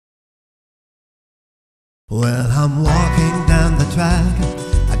Well, I'm walking down the track,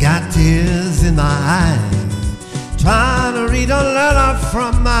 I got tears in my eyes, trying to read a letter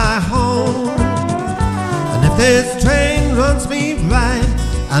from my home. And if this train runs me right,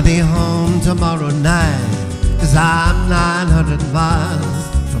 I'll be home tomorrow night, 'cause I'm 900 miles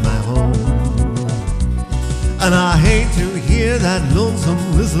from my home. And I hate to hear that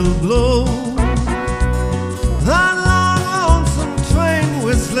lonesome whistle blow, that long lonesome train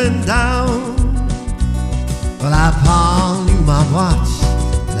whistling down. Well, I'll pawn you my watch,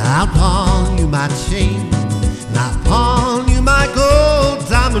 and I'll pawn you my chain, and I'll pawn you my gold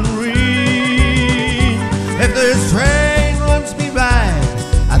diamond ring. If this train runs me right,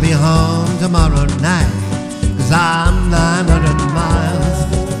 I'll be home tomorrow night, 'cause I'm 900 miles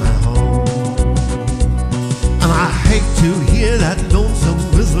from my home. And I hate to hear that lonesome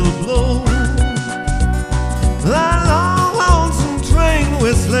whistle blow, that long lonesome train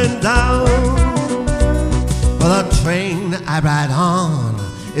whistling down. Well, the train I ride on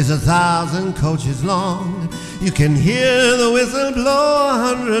is 1,000 coaches long. You can hear the whistle blow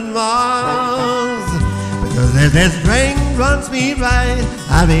 100 miles. Because if this train runs me right,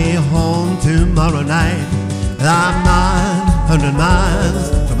 I'll be home tomorrow night, and I'm 900 miles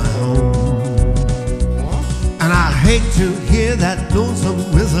from my home. And I hate to hear that lonesome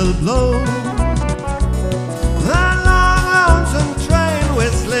whistle blow, that long lonesome train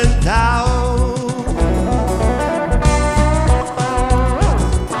whistling down.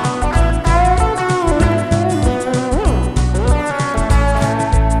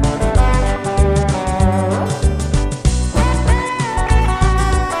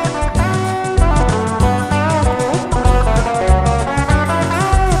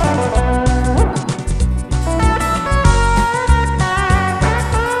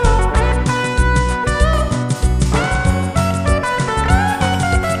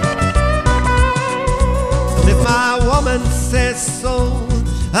 Says so,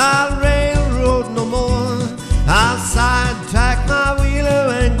 I'll railroad no more, I'll sidetrack my wheeler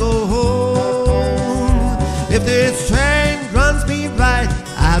and go home. If this train runs me right,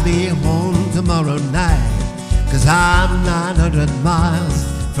 I'll be home tomorrow night, 'cause I'm 900 miles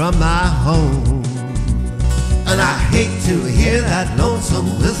from my home. And I hate to hear that lonesome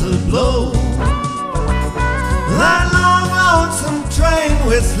whistle blow, that long lonesome train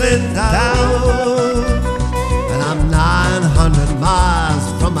whistling down. I'm 900 miles